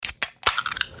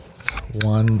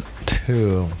1,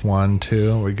 2, 1,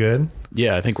 2. We're good?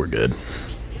 Yeah, I think we're good.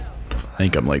 I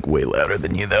think I'm like way louder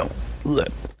than you though.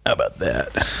 How about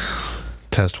that?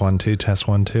 Test 1, 2, test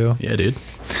 1, 2. Yeah, dude.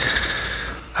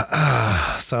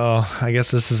 So I guess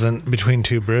this isn't Between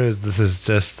Two Brews. This is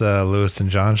just the Lewis and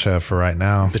John show for right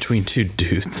now. Between two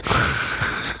dudes.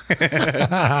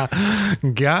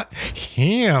 Got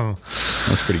him.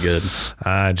 That's pretty good.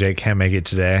 Jake can't make it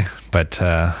today, but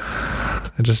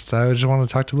I just want to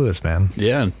talk to Lewis, man.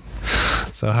 Yeah,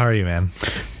 So how are you, man?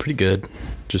 pretty good.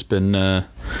 Just been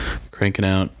cranking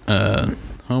out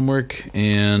homework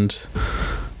and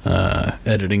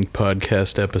editing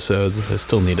podcast episodes. I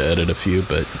still need to edit a few,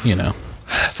 but you know.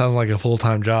 Sounds like a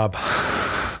full-time job.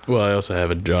 Well, I also have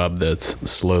a job that's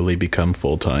slowly become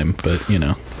full-time, but you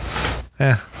know.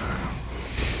 Yeah.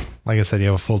 Like I said, you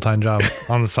have a full-time job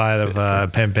on the side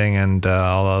of pimping and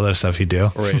all the other stuff you do.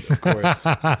 Right, of course.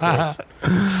 Of course.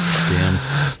 Damn.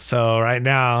 So right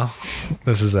now,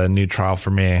 this is a new trial for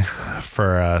me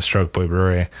for Stroke Boy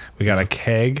Brewery. We got a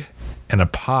keg and a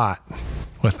pot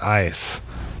with ice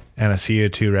and a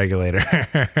CO2 regulator.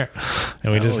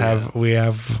 And we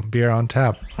have beer on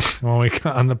tap when we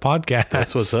come on the podcast.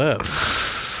 That's what's up.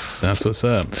 That's what's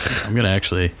up. I'm going to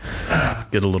actually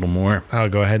get a little more. Oh,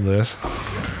 go ahead, Lewis.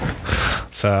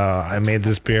 So I made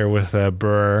this beer with a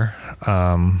brewer.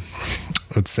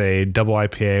 It's a double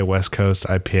IPA, West Coast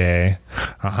IPA,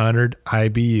 100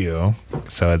 IBU.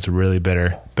 So it's really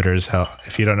bitter as hell.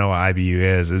 If you don't know what IBU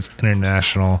is, it's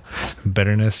International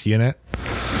Bitterness Unit.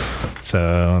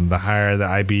 So the higher the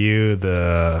IBU,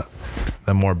 the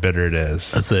more bitter it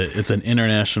is. It's an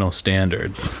international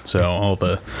standard. So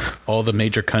all the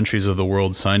major countries of the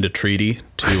world signed a treaty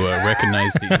to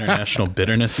recognize the International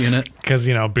Bitterness Unit. Because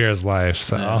beer is life.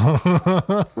 So,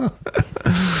 yeah.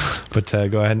 But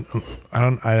go ahead. I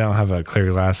don't have a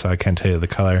clear glass, so I can't tell you the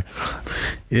color.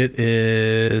 It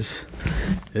is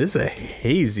a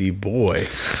hazy boy.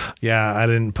 Yeah, I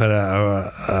didn't put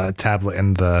a tablet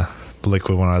in the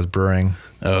liquid when I was brewing.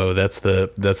 Oh, that's the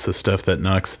stuff that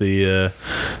knocks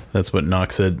that's what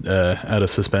knocks it out of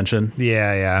suspension.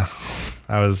 Yeah.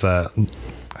 I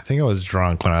think I was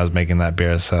drunk when I was making that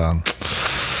beer, so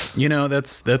you know,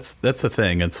 that's the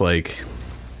thing. It's like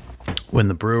when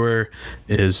the brewer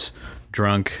is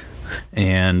drunk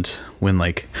and when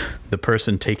like the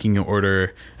person taking your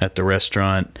order at the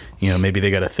restaurant, you know, maybe they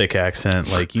got a thick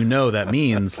accent, like, you know, that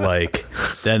means like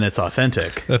then it's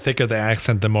authentic. The thicker the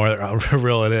accent, the more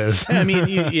real it is. I mean,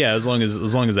 yeah, as long as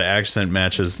the accent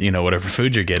matches, you know, whatever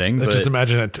food you're getting. But just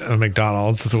imagine at a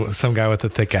McDonald's, some guy with a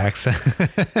thick accent.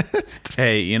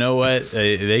 Hey, you know what?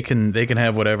 They can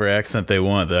have whatever accent they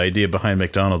want. The idea behind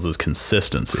McDonald's is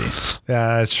consistency.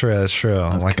 Yeah, that's true. It's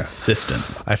like consistent.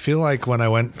 I feel like when I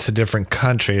went to different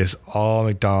countries, all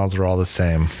McDonald's were all the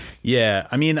same. Yeah,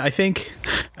 I mean, I think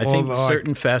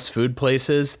certain fast food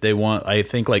places I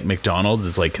think like McDonald's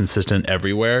is like consistent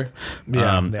everywhere.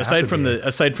 Yeah, aside from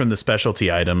the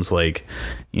specialty items, like,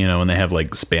 you know, when they have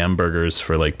like Spam burgers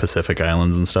for like Pacific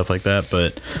Islands and stuff like that.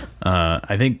 But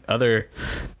I think other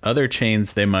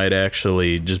chains, they might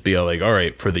actually just be like, all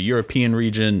right, for the European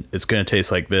region, it's going to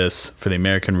taste like this. For the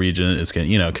American region, it's going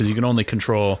to, you know, because you can only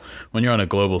control when you're on a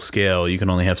global scale, you can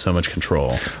only have so much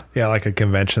control. Yeah, like a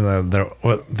convention that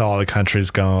all the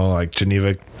countries go, like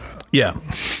Geneva. Yeah.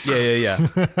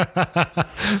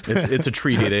 It's a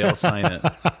treaty. They all sign it.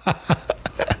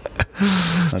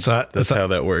 That's how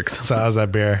that works. So how's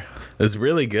that beer? It's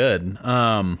really good.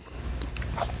 I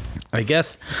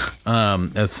guess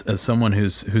as someone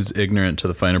who's ignorant to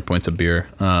the finer points of beer,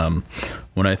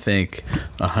 when I think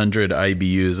 100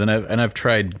 IBUs, and I've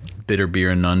tried bitter beer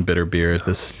and non-bitter beer,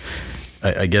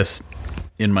 I guess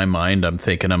in my mind I'm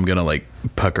thinking I'm gonna like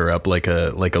pucker up like a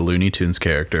Looney Tunes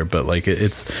character, but like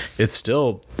it's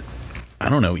still, I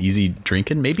don't know, easy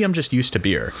drinking. Maybe I'm just used to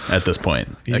beer at this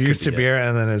point. You're used to beer,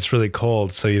 and then it's really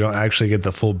cold, so you don't actually get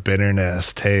the full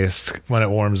bitterness taste. When it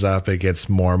warms up, it gets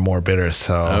more and more bitter.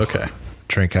 So okay,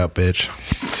 drink out, bitch.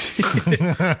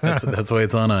 That's why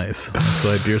it's on ice. That's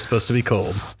why beer's supposed to be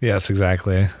cold. Yes,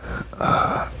 exactly.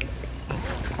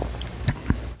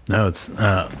 No,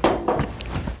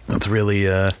 it's really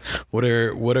what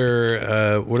are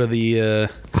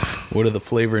the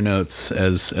flavor notes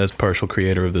as partial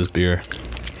creator of this beer?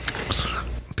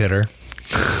 Bitter.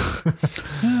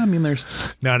 I mean, there's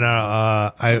no.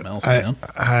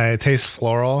 I taste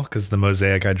floral because the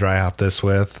Mosaic I dry hop this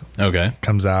with. Okay,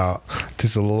 comes out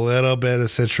just a little bit of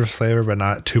citrus flavor, but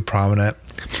not too prominent.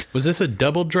 Was this a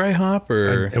double dry hop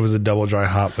or? It was a double dry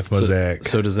hop with Mosaic.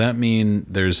 So does that mean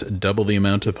there's double the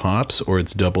amount of hops, or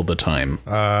it's double the time?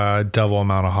 Double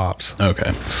amount of hops.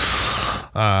 Okay.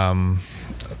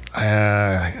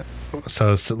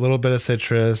 So it's a little bit of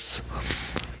citrus,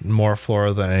 more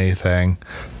floral than anything.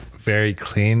 Very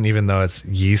clean, even though it's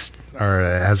yeast or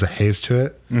it has a haze to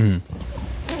it.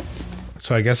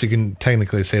 So I guess you can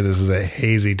technically say this is a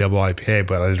hazy double IPA,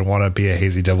 but I didn't want to be a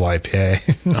hazy double IPA.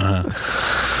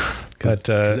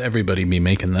 Because everybody be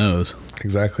making those.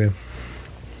 Exactly.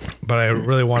 But I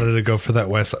really wanted to go for that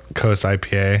West Coast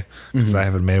IPA because I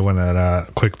haven't made one in a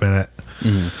quick minute.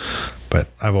 But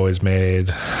I've always made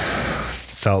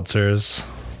seltzers,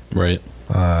 right?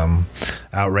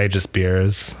 Outrageous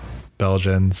beers,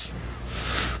 Belgians.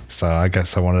 So I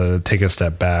guess I wanted to take a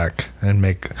step back and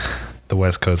make the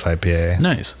West Coast IPA.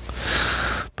 Nice.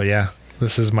 But yeah,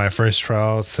 this is my first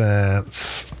trial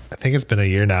since I think it's been a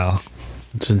year now.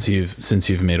 Since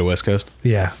you've made a West Coast?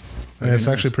 Yeah. And it's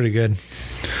actually pretty good.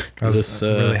 I was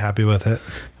really happy with it.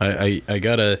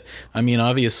 I mean,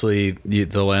 obviously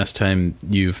the last time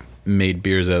you've made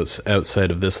beers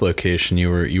outside of this location, you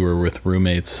were with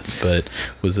roommates, but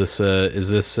is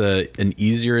this an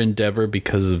easier endeavor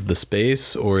because of the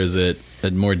space, or is it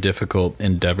a more difficult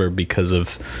endeavor because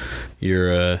of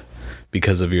your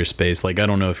space? Like, I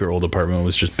don't know if your old apartment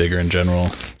was just bigger in general.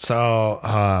 So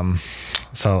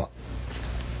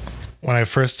when I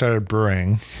first started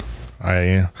brewing,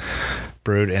 I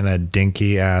brewed in a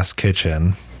dinky ass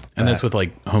kitchen. And that's with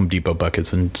like Home Depot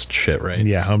buckets and shit, right?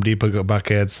 Yeah, Home Depot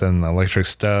buckets and electric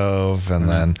stove and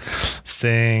then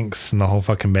sinks and the whole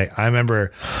fucking bag. I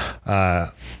remember I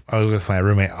was with my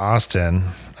roommate Austin,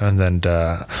 and then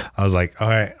I was like, all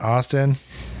right, Austin,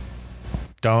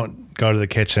 don't go to the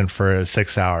kitchen for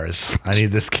 6 hours. I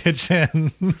need this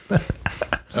kitchen.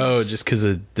 Oh, just because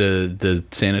of the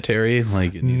sanitary?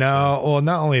 No, well,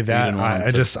 not only that, I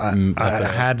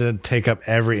had to take up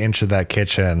every inch of that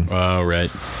kitchen. Oh,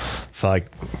 right. So,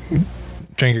 like,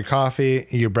 drink your coffee,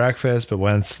 eat your breakfast, but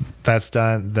once that's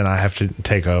done, then I have to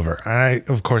take over. And I,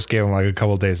 of course, gave him like a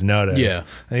couple of days notice. Yeah.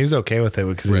 And he was okay with it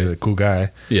because he's a cool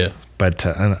guy. Yeah. But,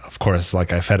 and of course,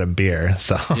 like, I fed him beer,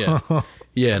 so. Yeah.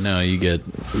 Yeah, no, you get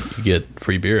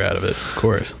free beer out of it, of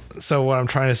course. So what I'm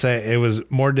trying to say, it was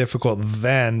more difficult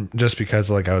then just because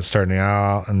like I was starting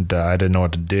out and I didn't know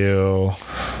what to do.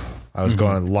 I was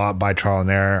going a lot by trial and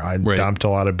error. I dumped a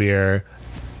lot of beer,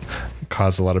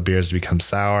 caused a lot of beers to become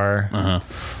sour.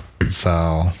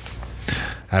 So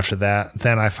after that,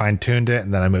 then I fine-tuned it,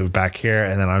 and then I moved back here,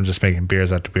 and then I'm just making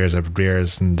beers after beers after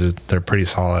beers, and they're pretty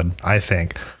solid, I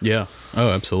think. Yeah.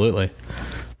 Oh, absolutely.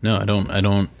 No, I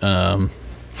don't.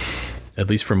 At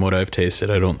least from what I've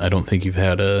tasted, I don't think you've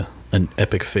had an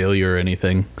epic failure or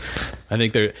anything. I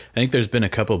think there's been a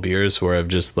couple beers where I've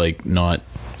just like not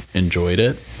enjoyed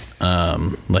it,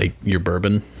 like your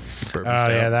bourbon stout.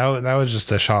 Yeah, that was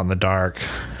just a shot in the dark.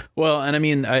 Well, and I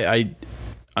mean, I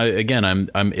again,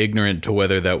 I'm ignorant to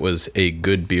whether that was a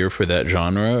good beer for that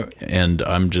genre, and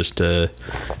I'm just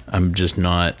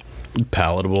not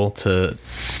palatable to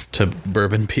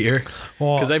bourbon beer,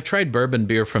 because I've tried bourbon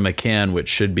beer from a can, which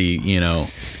should be,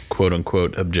 quote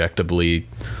unquote objectively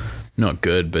not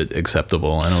good but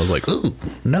acceptable, and I was like, ooh,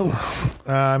 no.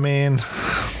 I mean,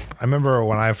 I remember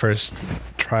when I first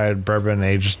tried bourbon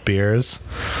aged beers,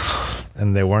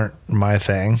 and they weren't my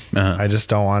thing. I just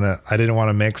didn't want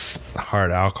to mix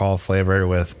hard alcohol flavor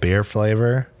with beer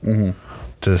flavor. I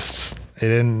just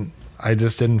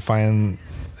didn't find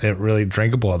it really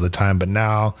drinkable at the time, but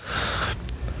now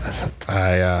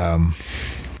I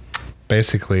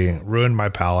basically ruined my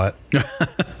palate.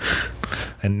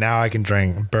 And now I can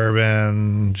drink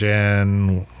bourbon,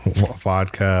 gin,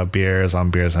 vodka, beers on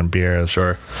beers on beers.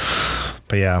 Sure.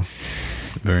 But yeah.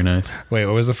 Very nice. Wait,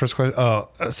 what was the first question? Oh,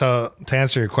 so to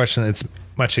answer your question, it's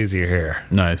much easier here.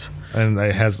 Nice. And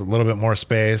it has a little bit more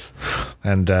space.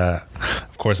 And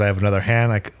of course, I have another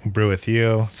hand. I can brew with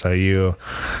you. So you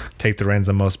take the reins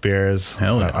on most beers.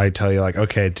 Hell yeah. I tell you, like,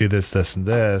 okay, do this, this, and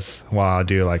this, while I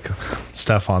do like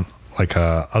stuff on like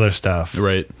other stuff.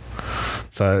 Right.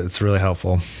 So it's really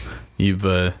helpful. You've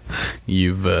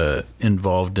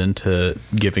evolved into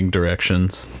giving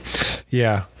directions.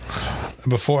 Yeah.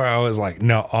 Before I was like,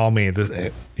 no, all me. This,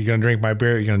 you're gonna drink my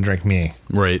beer. You're gonna drink me.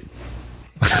 Right.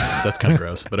 That's kind of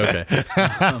gross, but okay.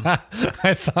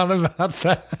 I thought about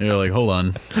that. You're like, hold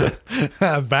on.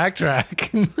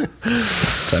 Backtrack.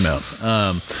 Time out.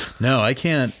 No, I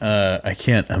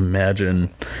can't imagine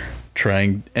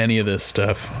trying any of this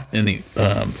stuff in the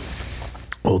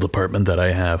old apartment that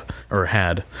I have or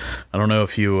had. I don't know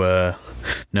if you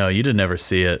no, you did never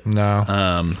see it.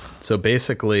 No. So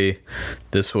basically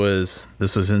this was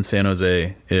in San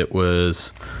Jose. It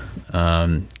was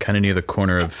kind of near the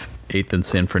corner of 8th and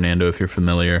San Fernando, if you're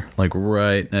familiar, like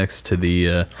right next to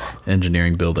the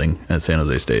engineering building at San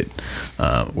Jose State,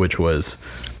 which was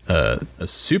a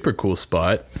super cool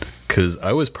spot because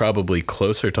I was probably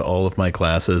closer to all of my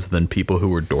classes than people who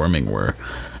were dorming were.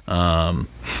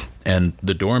 And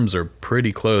the dorms are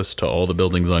pretty close to all the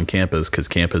buildings on campus because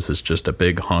campus is just a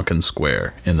big honkin'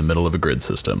 square in the middle of a grid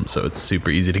system. So it's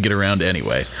super easy to get around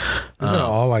anyway. Isn't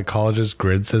all like colleges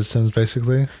grid systems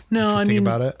basically? No, I mean,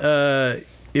 about it.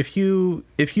 If you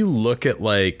look at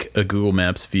like a Google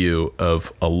Maps view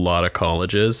of a lot of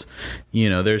colleges,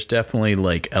 there's definitely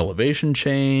like elevation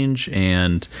change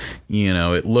and,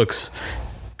 it looks,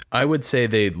 I would say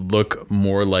they look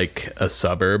more like a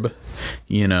suburb,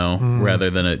 rather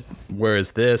than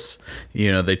whereas this,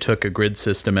 they took a grid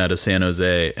system out of San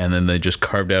Jose and then they just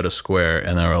carved out a square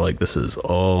and they were like, this is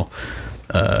all,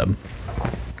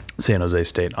 San Jose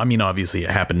State. I mean, obviously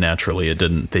it happened naturally.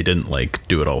 They didn't like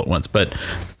do it all at once, but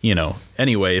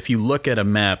anyway, if you look at a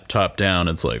map top down,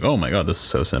 it's like, oh my God, this is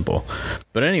so simple.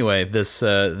 But anyway,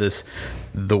 the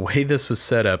way this was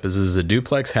set up is a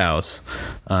duplex house.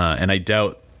 And I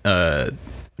doubt,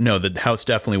 no, the house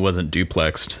definitely wasn't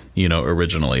duplexed,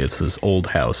 originally. It's this old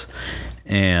house.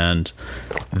 And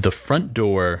the front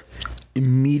door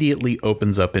immediately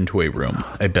opens up into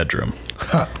a bedroom.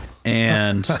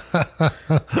 And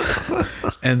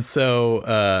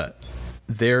so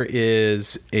there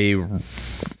is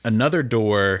another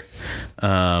door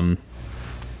on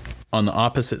the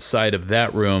opposite side of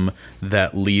that room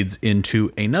that leads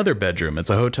into another bedroom. It's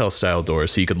a hotel style door,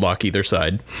 so you could lock either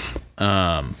side.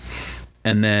 And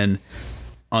then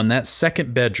on that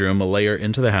second bedroom, a layer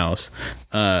into the house,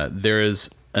 there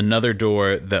is another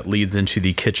door that leads into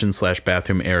the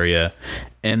kitchen/bathroom area,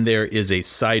 and there is a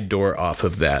side door off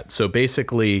of that. So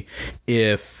basically,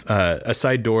 if a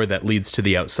side door that leads to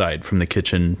the outside from the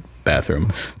kitchen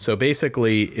bathroom. So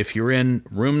basically, if you're in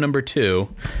room number 2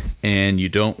 and you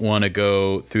don't want to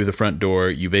go through the front door,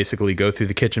 you basically go through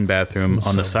the kitchen bathroom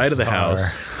on the side of the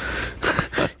house.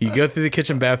 You go through the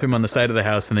kitchen bathroom on the side of the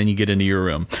house, and then you get into your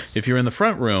room. If you're in the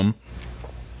front room,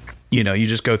 you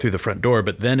just go through the front door.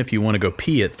 But then if you want to go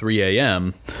pee at 3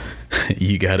 a.m.,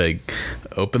 you got to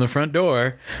open the front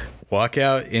door, walk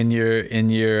out in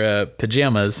your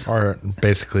pajamas. Or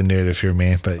basically nude if you're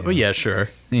me. But Oh, yeah, sure.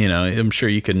 I'm sure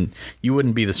you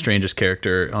wouldn't be the strangest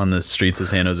character on the streets of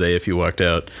San Jose if you walked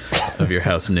out of your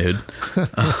house nude.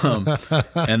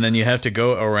 And then you have to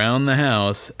go around the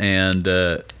house and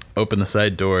open the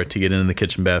side door to get into the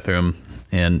kitchen bathroom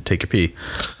and take your pee.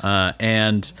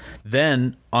 And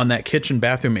then on that kitchen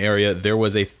bathroom area, there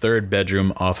was a third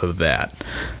bedroom off of that.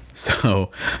 So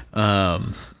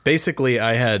basically,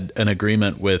 I had an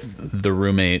agreement with the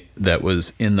roommate that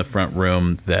was in the front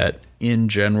room that in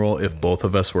general, if both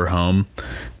of us were home,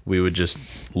 we would just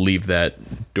leave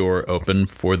that door open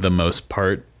for the most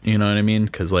part. You know what I mean?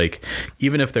 Because like,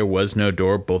 even if there was no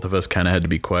door, both of us kind of had to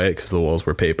be quiet because the walls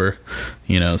were paper,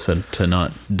 so to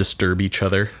not disturb each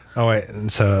other. Oh, wait.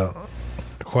 So,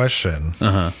 question.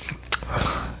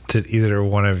 Did either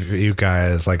one of you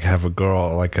guys like have a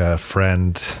girl, like a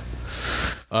friend?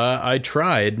 I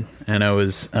tried, and I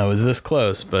was this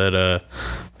close, but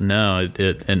no,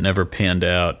 it never panned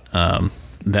out.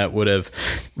 That would have.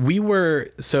 We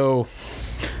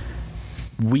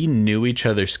knew each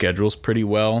other's schedules pretty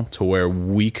well to where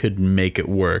we could make it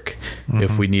work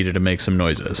if we needed to make some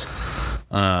noises.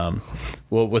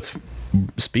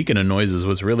 Speaking of noises,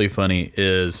 what's really funny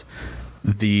is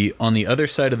on the other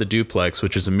side of the duplex,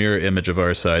 which is a mirror image of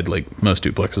our side, like most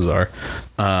duplexes are,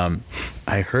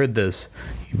 I heard this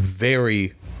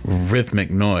very rhythmic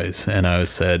noise, and I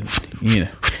said, yeah.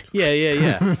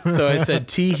 So I said,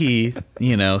 tee-hee,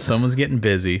 someone's getting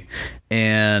busy,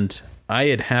 and I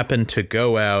had happened to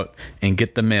go out and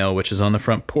get the mail, which is on the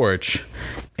front porch,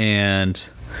 and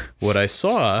what I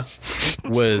saw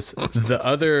was the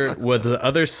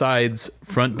other side's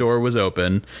front door was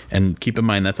open, and keep in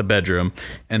mind that's a bedroom,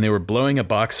 and they were blowing a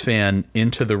box fan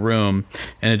into the room,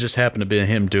 and it just happened to be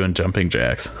him doing jumping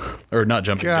jacks, or not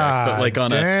jumping jacks, but like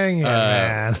on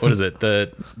man. What is it,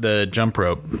 the jump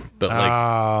rope, but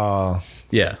like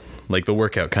yeah. Like the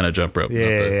workout kind of jump rope.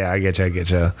 Yeah, I get you.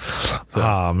 So,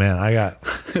 oh man,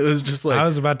 it was just like I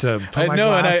was about to put my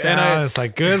glass down. It's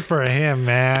like, good for him,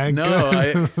 man.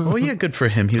 No, good for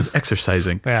him. He was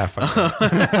exercising. Yeah.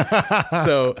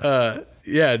 So,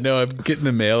 I'm getting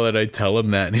the mail, and I tell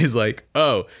him that, and he's like,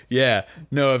 "Oh, yeah,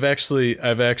 no, I've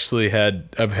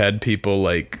had people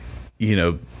like,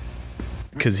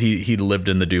 because he lived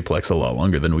in the duplex a lot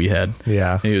longer than we had.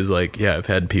 Yeah. He was like, yeah, I've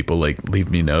had people like leave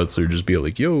me notes or just be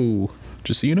like, yo,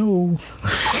 just so you know."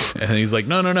 And he's like,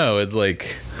 no. It's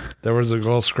like, There was a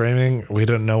girl screaming. We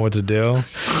didn't know what to do.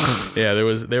 Yeah,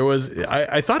 there was.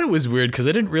 I thought it was weird because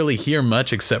I didn't really hear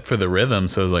much except for the rhythm.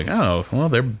 So I was like, oh, well,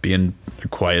 they're being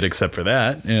quiet except for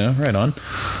that. Yeah, right on.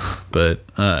 But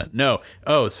no.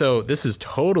 Oh, so this is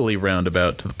totally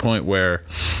roundabout to the point where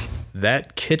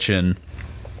that kitchen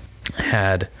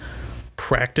had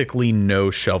practically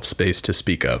no shelf space to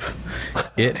speak of.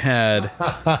 It had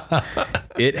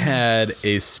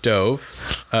a stove.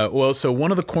 So one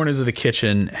of the corners of the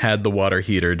kitchen had the water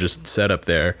heater just set up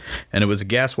there, and it was a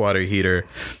gas water heater.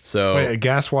 So Wait, a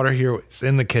gas water heater is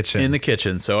in the kitchen. in the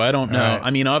kitchen. So I don't know. Right.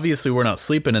 I mean, obviously we're not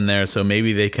sleeping in there, so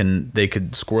maybe they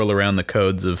could squirrel around the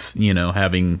codes of,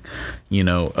 having,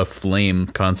 a flame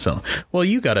constantly. Well,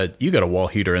 you got a wall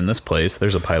heater in this place.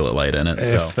 There's a pilot light in it.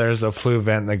 So If there's a flue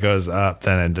vent that goes up,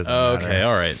 then it doesn't matter. okay,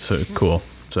 all right. So cool.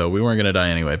 So we weren't going to die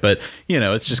anyway. But,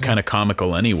 it's just kind of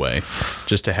comical anyway,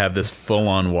 just to have this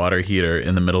full-on water heater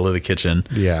in the middle of the kitchen.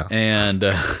 Yeah. And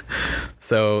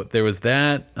so there was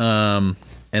that. And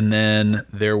then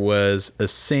there was a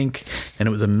sink, and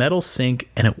it was a metal sink,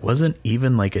 and it wasn't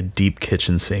even like a deep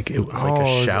kitchen sink. It was like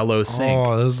a shallow sink.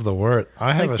 Oh, this is the word.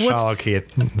 I have Like, a shallow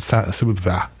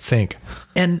sink.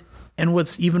 And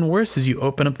what's even worse is you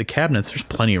open up the cabinets, there's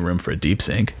plenty of room for a deep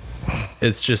sink.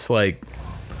 It's just like...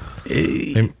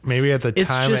 Maybe at the It's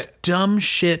time... just dumb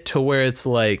shit to where it's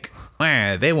like,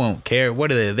 they won't care.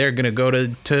 What are they? They're going to go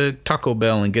to Taco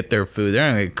Bell and get their food. They're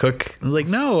not going to cook. Like,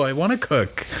 no, I want to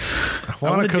cook. I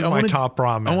want to cook my top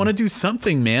ramen. I want to do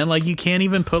something, man. Like, you can't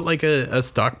even put like a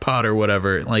stock pot or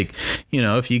whatever. Like,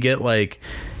 if you get like,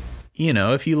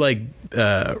 if you like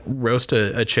roast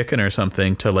a chicken or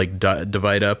something to like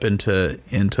divide up into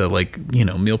like,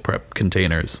 meal prep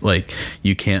containers, like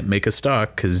you can't make a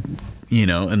stock because,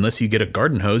 unless you get a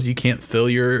garden hose, you can't fill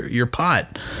your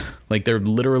pot. Like there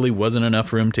literally wasn't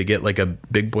enough room to get like a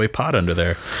big boy pot under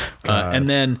there. And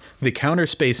then the counter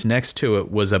space next to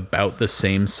it was about the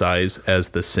same size as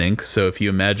the sink. So if you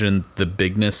imagine the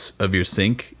bigness of your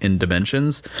sink in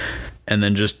dimensions and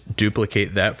then just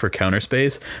duplicate that for counter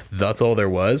space, that's all there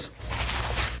was.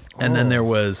 And then there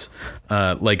was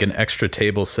like an extra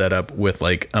table set up with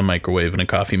like a microwave and a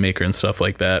coffee maker and stuff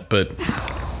like that. But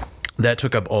that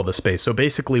took up all the space. So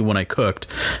basically when I cooked,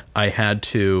 I had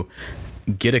to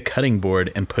get a cutting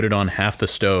board and put it on half the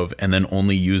stove and then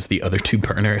only use the other two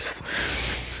burners.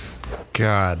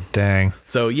 God dang.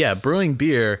 So yeah, brewing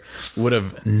beer would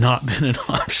have not been an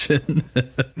option.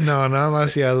 No, not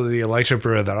unless you have the electric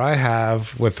brewer that I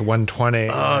have with 120.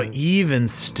 Oh, even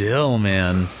still,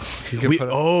 man.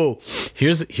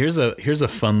 Here's a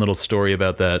fun little story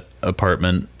about that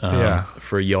apartment.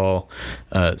 For y'all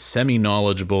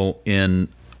semi-knowledgeable in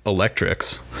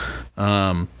electrics.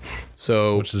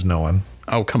 Which is no one.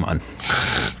 Oh, come on.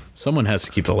 Someone has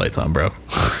to keep the lights on, bro.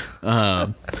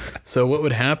 So what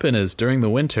would happen is during the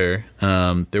winter,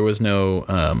 there was no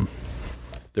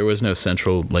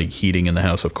central like heating in the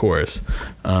house, of course.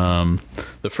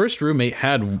 The first roommate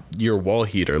had your wall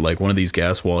heater, like one of these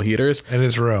gas wall heaters, In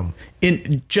his room.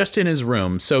 in his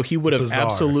room. So he would have Bizarre.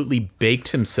 absolutely baked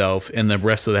himself, and the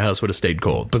rest of the house would have stayed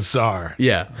cold. Bizarre.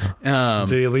 Yeah. Did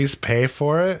he at least pay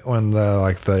for it when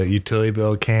the utility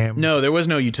bill came? No, there was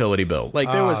no utility bill.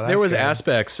 Like there was that's good.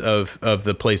 aspects of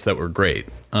the place that were great.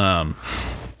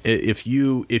 If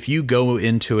you go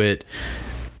into it,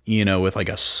 with like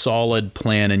a solid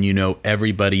plan and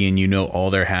everybody and all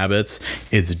their habits,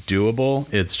 it's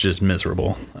doable. It's just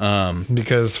miserable.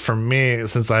 Because for me,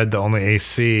 since I had the only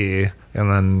AC and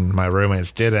then my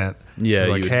roommates didn't, Yeah, I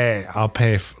was like, hey, I'll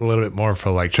pay a little bit more for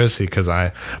electricity because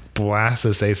I blast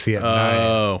this AC at night.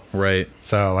 Oh, right.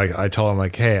 So like I told them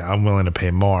like, hey, I'm willing to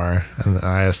pay more, and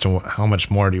I asked them how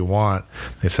much more do you want.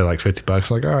 They said like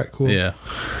 $50. Like, all right, cool.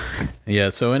 Yeah.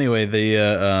 So anyway,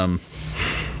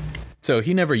 so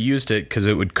he never used it because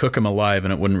it would cook him alive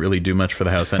and it wouldn't really do much for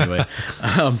the house anyway.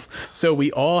 So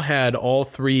we all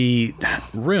three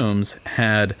rooms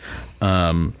had,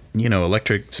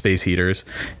 electric space heaters,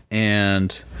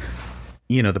 and,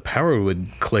 the power would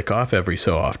click off every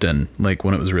so often, like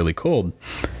when it was really cold.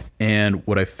 And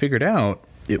what I figured out,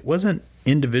 it wasn't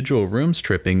individual rooms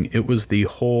tripping. It was the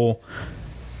whole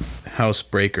house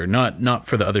breaker, not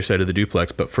for the other side of the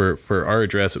duplex, but for our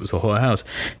address, it was the whole house.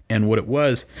 And what it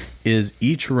was is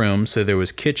each room, so there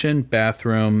was kitchen,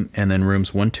 bathroom, and then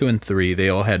rooms 1, 2, and 3, they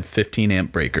all had 15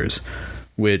 amp breakers,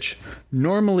 which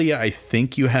normally I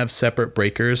think you have separate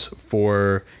breakers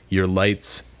for your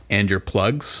lights and your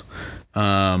plugs.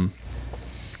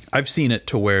 I've seen it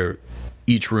to where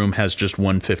each room has just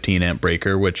one 15 amp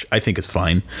breaker, which I think is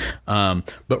fine.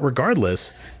 But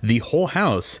regardless, the whole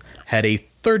house had a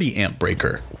 30 amp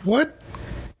breaker. What?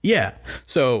 Yeah.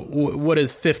 So what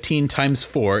is 15 times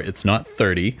 4? It's not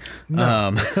 30.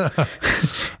 No.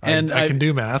 And I can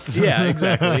do math. Yeah,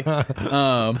 exactly.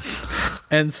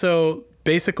 And so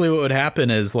basically what would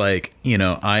happen is like,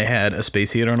 I had a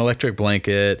space heater and electric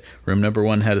blanket. Room number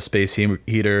 1 had a space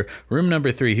heater. Room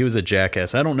number 3, he was a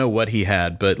jackass. I don't know what he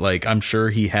had, but like, I'm sure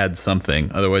he had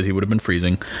something. Otherwise he would have been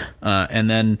freezing. And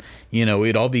then,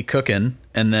 we'd all be cooking,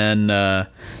 and then,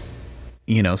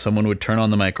 someone would turn on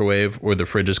the microwave or the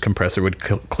fridge's compressor would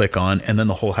click on, and then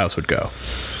the whole house would go.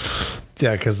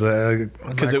 Yeah, because the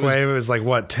microwave was like,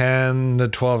 what, 10 to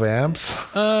 12 amps?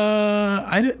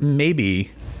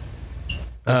 Maybe.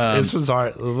 This was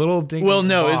our little dinky Well,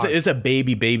 no, box. it's a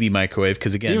baby microwave,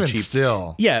 because again, Even cheap.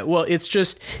 still. Yeah, well, it's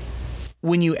just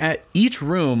when each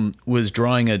room was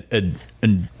drawing a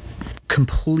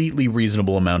completely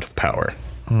reasonable amount of power.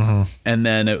 Mm-hmm. And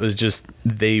then it was just,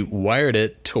 they wired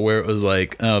it to where it was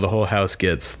like, oh, the whole house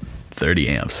gets 30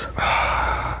 amps,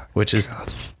 which is,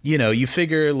 you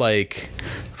figure like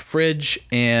fridge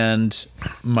and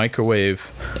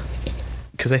microwave,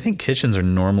 because I think kitchens are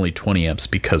normally 20 amps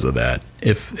because of that,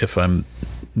 if I'm,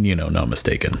 not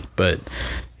mistaken. But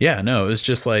yeah, no, it was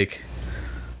just like,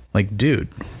 dude,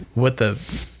 what the,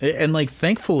 and like,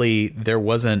 thankfully there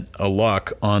wasn't a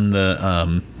lock on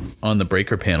the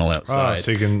breaker panel outside. Oh,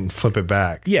 so you can flip it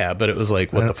back. Yeah, but it was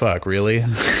like, what the fuck, really?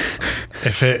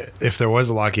 If there was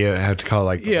a lock, you have to call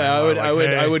like. Yeah,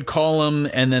 I would call them,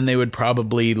 and then they would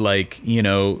probably like,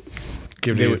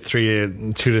 give you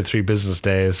 2 to 3 business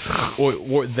days,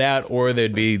 or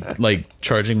they'd be like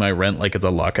charging my rent like it's a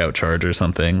lockout charge or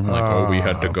something. Like, we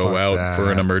had to go out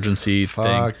for an emergency thing.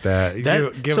 Fuck that.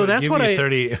 That's what I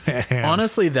 30 amps.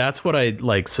 Honestly, that's what I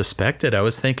like suspected. I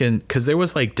was thinking, because there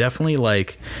was like definitely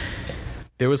like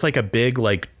there was like a big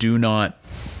like do not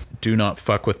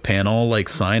fuck with panel like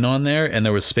sign on there, and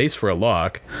there was space for a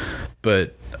lock,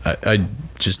 but I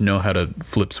just know how to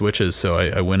flip switches, so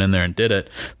I went in there and did it.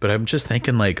 But I'm just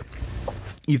thinking like,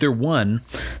 either one,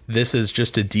 this is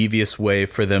just a devious way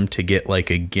for them to get like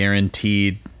a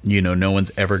guaranteed, no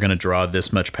one's ever going to draw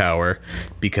this much power,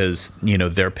 because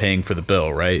they're paying for the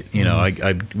bill, right?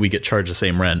 We get charged the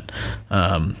same rent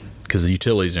because the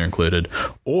utilities are included.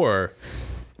 Or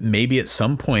maybe at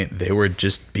some point they were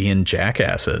just being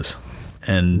jackasses.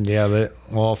 And yeah,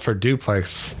 for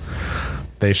duplex,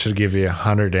 they should give you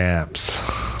 100 amps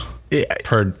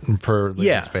per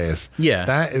living space. Yeah,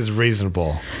 that is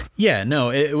reasonable. Yeah, no,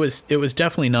 it was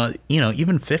definitely not.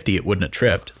 Even 50, it wouldn't have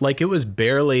tripped. Like, it was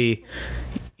barely.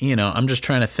 I'm just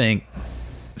trying to think.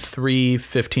 3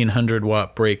 1500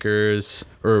 watt breakers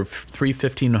or 3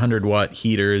 1500 watt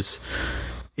heaters.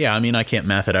 Yeah, I mean, I can't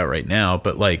math it out right now,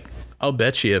 but like, I'll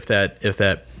bet you if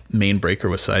that main breaker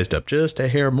was sized up just a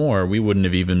hair more, we wouldn't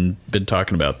have even been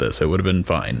talking about this. It would have been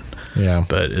fine. Yeah.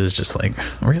 But it was just like,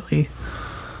 really?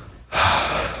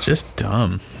 Just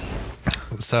dumb.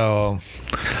 So,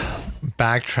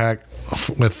 backtrack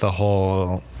with the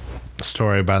whole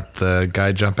story about the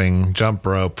guy jumping jump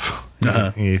rope.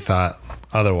 Uh-huh. You thought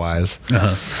otherwise.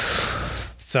 Uh-huh.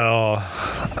 So,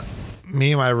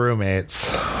 me and my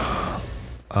roommates,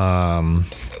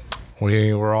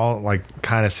 we were all like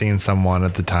kind of seeing someone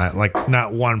at the time, like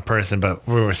not one person, but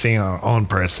we were seeing our own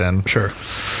person. Sure.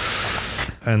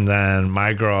 And then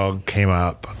my girl came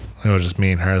up. It was just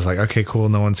me and her. I was like, okay, cool.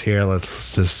 No one's here.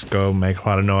 Let's just go make a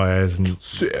lot of noise. And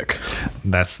sick.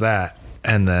 That's that.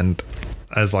 And then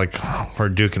I was like, we're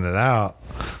duking it out.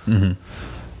 Mm-hmm.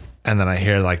 And then I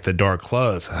hear like the door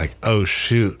close. I'm like, oh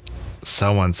shoot,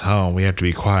 someone's home. We have to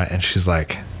be quiet. And she's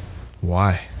like,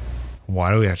 why?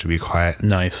 Why do we have to be quiet?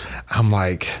 Nice. I'm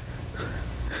like,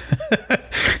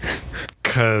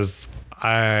 because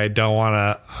I don't want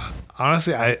to.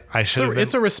 Honestly, I should.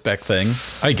 It's a respect thing.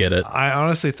 I get it. I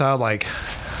honestly thought like,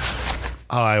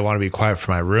 oh, I want to be quiet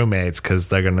for my roommates because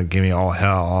they're gonna give me all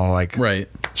hell. I'll like right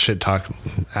shit talk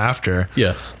after.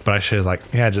 Yeah. But I should have like,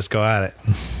 yeah, just go at it.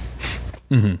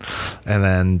 Mm-hmm. And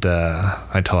then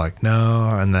I told like no,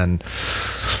 and then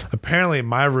apparently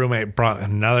my roommate brought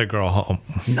another girl home.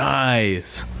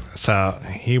 Nice. So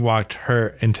he walked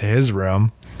her into his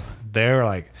room. They were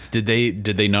like, did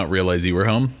they not realize you were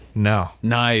home? No.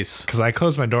 Nice. Because I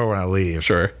close my door when I leave.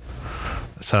 Sure.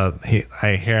 So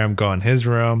I hear him go in his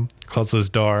room, close his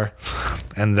door,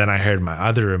 and then I heard my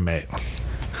other roommate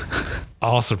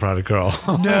also brought a girl.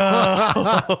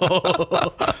 No.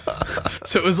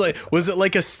 So was it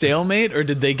like a stalemate, or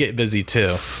did they get busy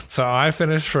too? So I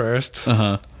finished first.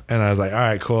 Uh-huh. And I was like, all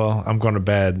right, cool. I'm going to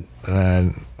bed.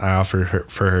 And I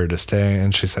offered for her to stay.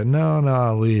 And she said, no,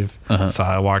 I'll leave. Uh-huh. So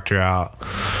I walked her out.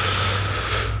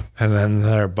 And then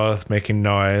they're both making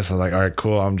noise. I'm like, all right,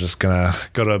 cool. I'm just gonna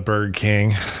go to Burger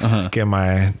King, get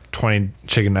my 20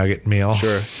 chicken nugget meal.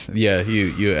 Sure. Yeah.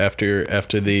 You after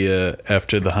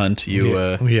the hunt,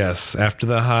 you yes, after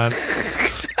the hunt,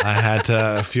 I had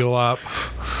to fuel up,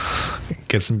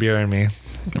 get some beer in me.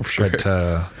 Sure. But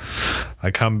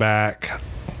I come back,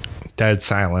 dead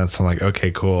silence. I'm like, okay,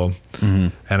 cool.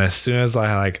 And as soon as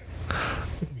I like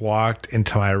walked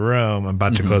into my room, I'm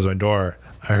about to close my door,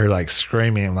 I heard like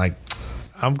screaming. I'm like,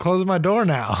 I'm closing my door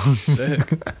now. Sick.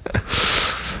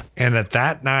 And at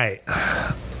that night,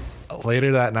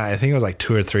 later that night, I think it was like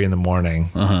 2 or 3 in the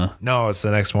morning. No, it's the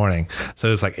next morning. So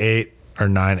it was like 8 or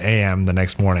 9 a.m. the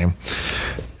next morning.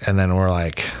 And then we're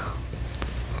like,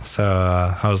 so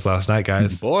how was last night,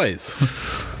 guys? Boys.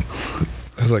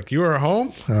 I was like, you were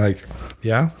home? I'm like,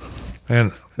 yeah.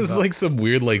 And This is like some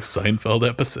weird like Seinfeld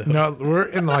episode. no, we're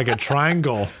in like a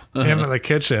triangle in the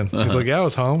kitchen. He's like, yeah, I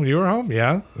was home. You were home?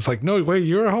 Yeah. It's like, no, wait,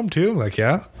 you were home too? I'm like,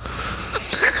 yeah.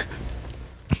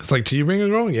 It's like, do you bring it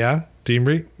home? Yeah. Do you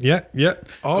bring? Yeah. Yeah.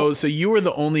 Oh, so you were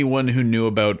the only one who knew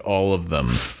about all of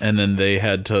them, and then they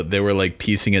were like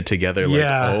piecing it together. Like,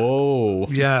 Yeah. oh,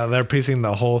 Yeah, they're piecing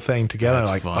the whole thing together. That's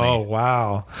like, funny. oh,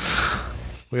 wow.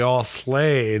 We all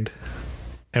slayed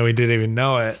and we didn't even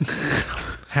know it.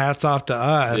 Hats off to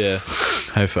us. yeah.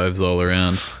 High fives all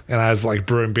around. And I was like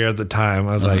brewing beer at the time.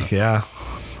 I was like, yeah,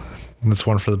 that's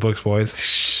one for the books,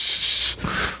 boys.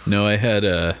 No, I had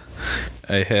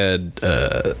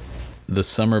the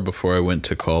summer before I went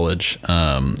to college,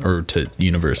 or to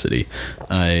university,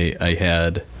 I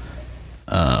had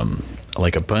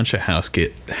like a bunch of house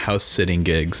sitting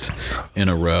gigs in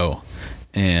a row,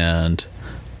 and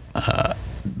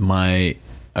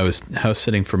I was house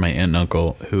sitting for my aunt and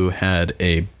uncle who had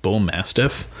a bull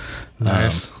mastiff.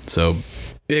 Nice. So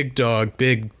big dog,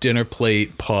 big dinner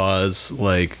plate paws,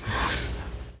 like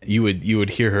you would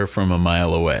hear her from a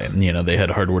mile away. You know, they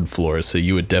had hardwood floors, so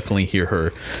you would definitely hear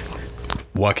her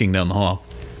walking down the hall.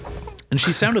 And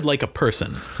she sounded like a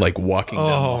person, like walking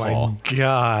down Oh the my hall.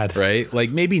 God. Right? Like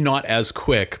maybe not as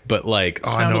quick, but like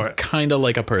I know sounded it. kind of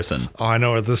like a person. Oh, I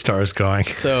know where this star is going.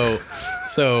 So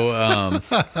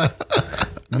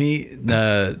me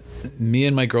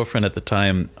and my girlfriend at the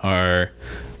time are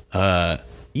we're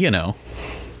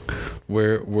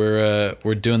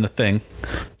doing the thing.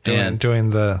 Doing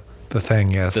the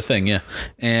thing, yes. The thing, yeah.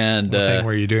 And The thing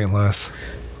were you doing, Lewis?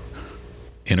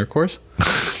 intercourse?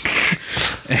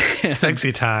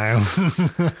 Sexy time.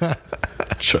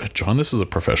 John, this is a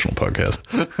professional podcast.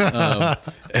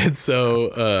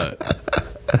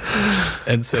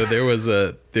 And so there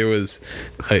was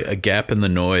a gap in the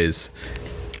noise,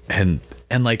 and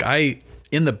like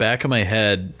in the back of my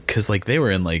head, because like they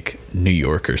were in like New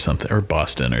York or something, or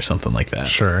Boston or something like that.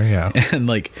 Sure, yeah. And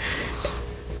like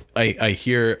I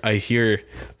hear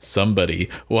somebody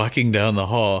walking down the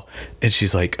hall, and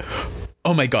she's like,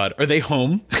 oh my God, are they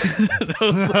home? And I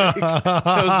was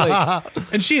like,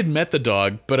 and she had met the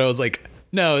dog, but I was like,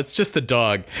 no, it's just the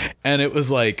dog. And it was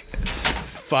like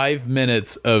 5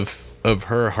 minutes of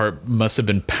her heart must have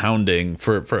been pounding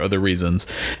for other reasons.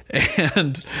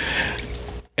 And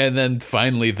then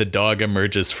finally the dog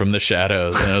emerges from the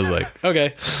shadows, and I was like,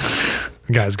 okay.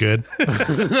 Guy's good.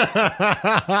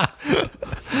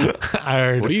 I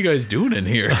heard What are you guys doing in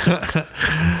here?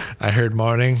 I heard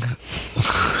moaning.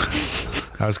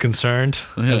 I was concerned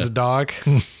as a dog.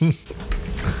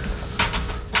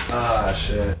 Ah,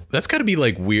 shit. That's got to be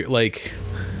like weird. Like,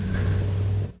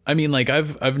 I mean, like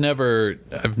I've never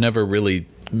really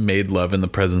made love in the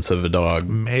presence of a dog.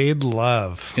 Made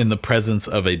love. In the presence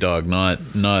of a dog, not.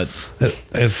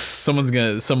 It's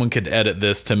Someone could edit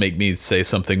this to make me say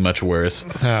something much worse.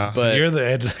 But you're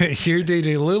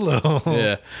DJ Lulu.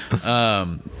 Yeah.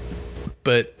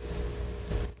 But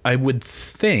I would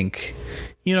think,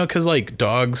 you know, because like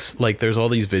dogs, like there's all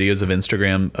these videos of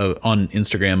on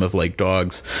Instagram of like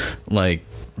dogs, like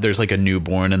there's like a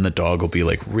newborn and the dog will be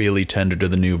like really tender to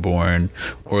the newborn,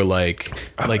 or like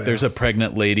there's a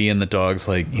pregnant lady and the dog's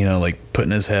like, you know, like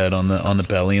putting his head on the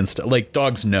belly and stuff. Like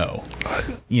dogs know,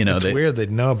 you know. It's weird they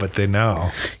know, but they know.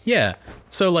 Yeah.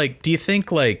 So like, do you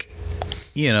think like,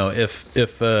 you know,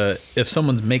 if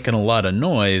someone's making a lot of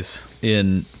noise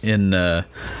in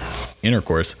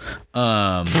intercourse,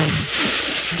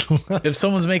 if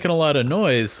someone's making a lot of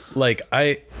noise, like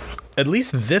at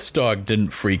least this dog didn't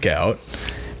freak out.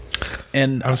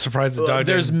 And I'm surprised the dog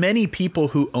there's didn't. many people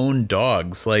who own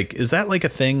dogs. Like, is that like a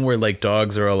thing where like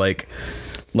dogs are like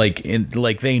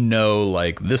they know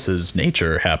like this is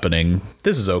nature happening,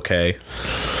 this is okay?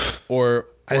 Or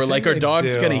I Or think like, our they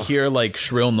dog's do. gonna hear like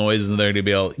shrill noises and they're gonna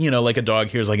be able, like a dog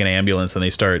hears like an ambulance and they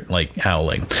start like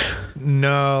howling.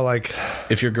 No, like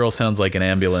If your girl sounds like an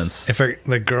ambulance, if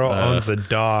the girl owns the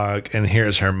dog and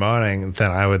hears her moaning,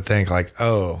 then I would think like,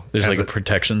 oh, there's as like a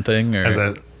protection thing, or as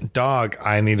a dog,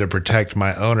 I need to protect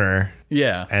my owner,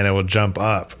 yeah. and it will jump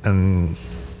up and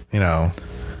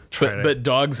try to- But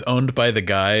dogs owned by the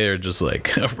guy are just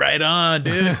like, right on,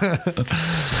 dude.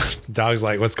 dog's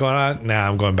like, what's going on? Nah,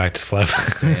 I'm going back to sleep.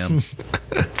 Damn.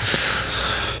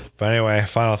 But anyway,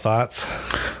 final thoughts.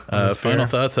 on this Final beer?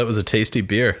 thoughts. That was a tasty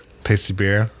beer. Tasty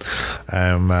beer.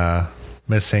 I'm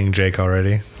missing Jake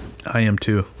already. I am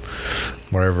too.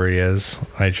 Wherever he is,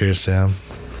 I cheers to him.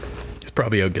 He's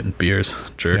probably out getting beers.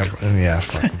 Jerk. Yeah,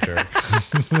 fucking jerk.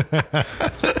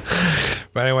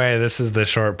 But anyway, this is the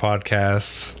short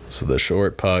podcast. This is the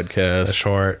short The podcast.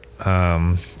 short.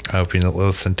 I hope you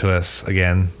listen to us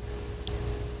again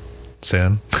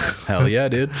soon. Hell yeah,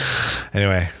 dude.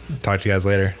 Anyway, talk to you guys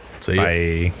later. See ya.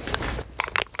 Bye.